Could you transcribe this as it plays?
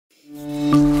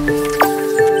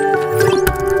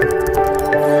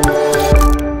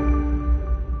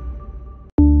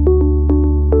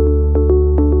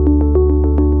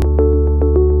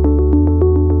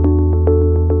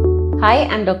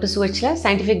am Dr. Suvarchala,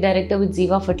 Scientific Director with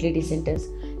Ziva Fertility Centers.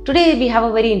 Today we have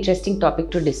a very interesting topic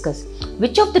to discuss.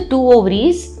 Which of the two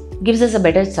ovaries gives us a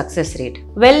better success rate?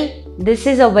 Well, this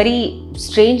is a very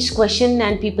strange question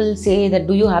and people say that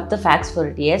do you have the facts for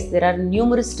it? Yes, there are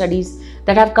numerous studies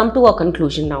that have come to a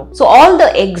conclusion now. So all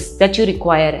the eggs that you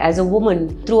require as a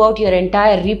woman throughout your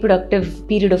entire reproductive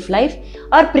period of life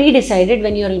are pre-decided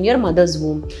when you are in your mother's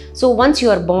womb. So once you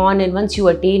are born and once you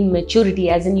attain maturity,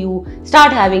 as in you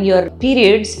start having your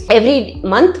periods, every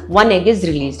month one egg is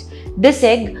released. This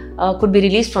egg could be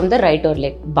released from the right or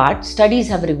left, but studies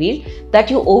have revealed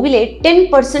that you ovulate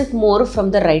 10% more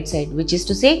from the right side, which is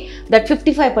to say that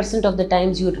 55% of the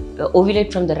times you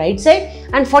ovulate from the right side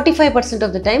and 45%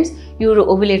 of the times you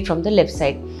ovulate from the left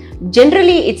side.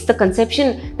 Generally, it's the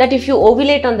conception that if you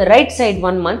ovulate on the right side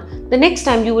 1 month, the next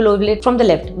time you will ovulate from the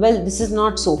left. Well, this is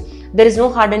not so. There is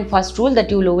no hard and fast rule that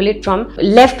you will ovulate from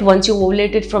left once you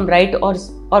ovulated from right or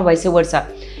vice versa.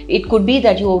 It could be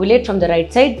that you ovulate from the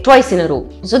right side twice in a row.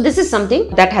 So this is something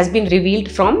that has been revealed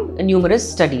from numerous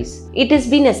studies. It has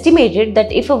been estimated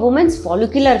that if a woman's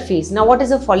follicular phase, now what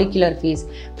is a follicular phase?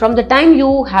 From the time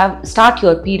you start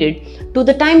your period to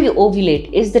the time you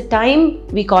ovulate is the time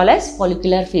we call as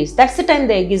follicular phase. That's the time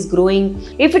the egg is growing.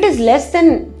 If it is less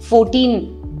than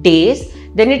 14 days,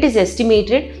 then it is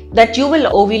estimated that you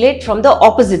will ovulate from the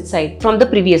opposite side from the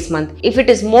previous month. If it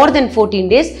is more than 14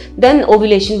 days, then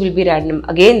ovulation will be random.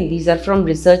 Again, these are from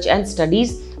research and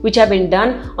studies which have been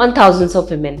done on thousands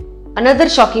of women. Another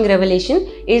shocking revelation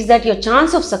is that your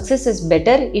chance of success is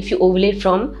better if you ovulate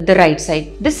from the right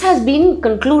side. This has been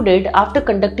concluded after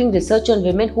conducting research on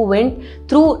women who went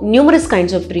through numerous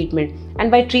kinds of treatment. And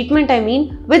by treatment, I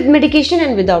mean with medication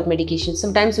and without medication.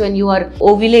 Sometimes when you are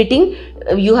ovulating,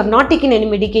 you have not taken any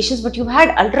medications, but you've had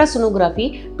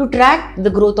ultrasonography to track the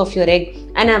growth of your egg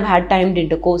and have had timed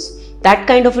intercourse. That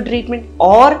kind of a treatment,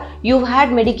 or you've had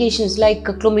medications like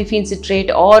clomiphene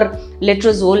citrate or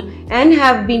letrozole and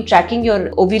have been tracking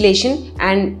your ovulation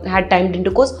and had timed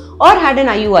intercourse, or had an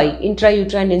IUI,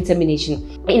 intrauterine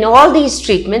insemination. In all these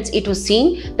treatments, it was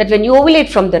seen that when you ovulate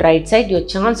from the right side, your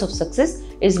chance of success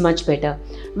is much better.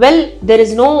 Well, there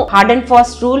is no hard and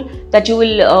fast rule that you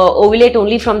will ovulate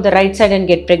only from the right side and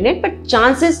get pregnant, but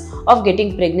chances of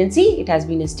getting pregnancy, it has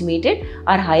been estimated,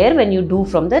 are higher when you do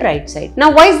from the right side.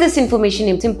 Now, why is this information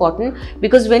important?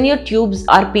 Because when your tubes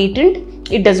are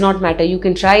patent, it does not matter. You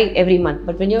can try every month.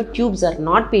 But when your tubes are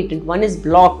not patent, one is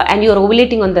blocked and you are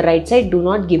ovulating on the right side, do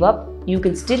not give up. You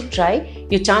can still try.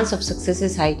 Your chance of success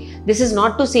is high. This is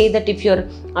not to say that if your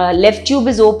left tube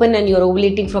is open and you are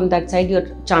ovulating from that side,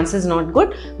 your chance is not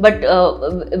good. But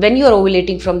when you are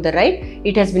ovulating from the right,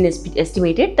 it has been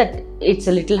estimated that it's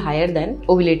a little higher than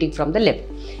ovulating from the left.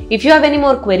 If you have any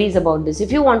more queries about this,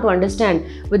 if you want to understand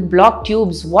with blocked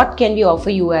tubes, what can we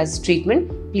offer you as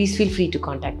treatment, please feel free to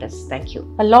contact us. Thank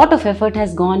you. A lot of effort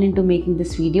has gone into making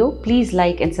this video. Please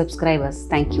like and subscribe us.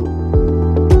 Thank you.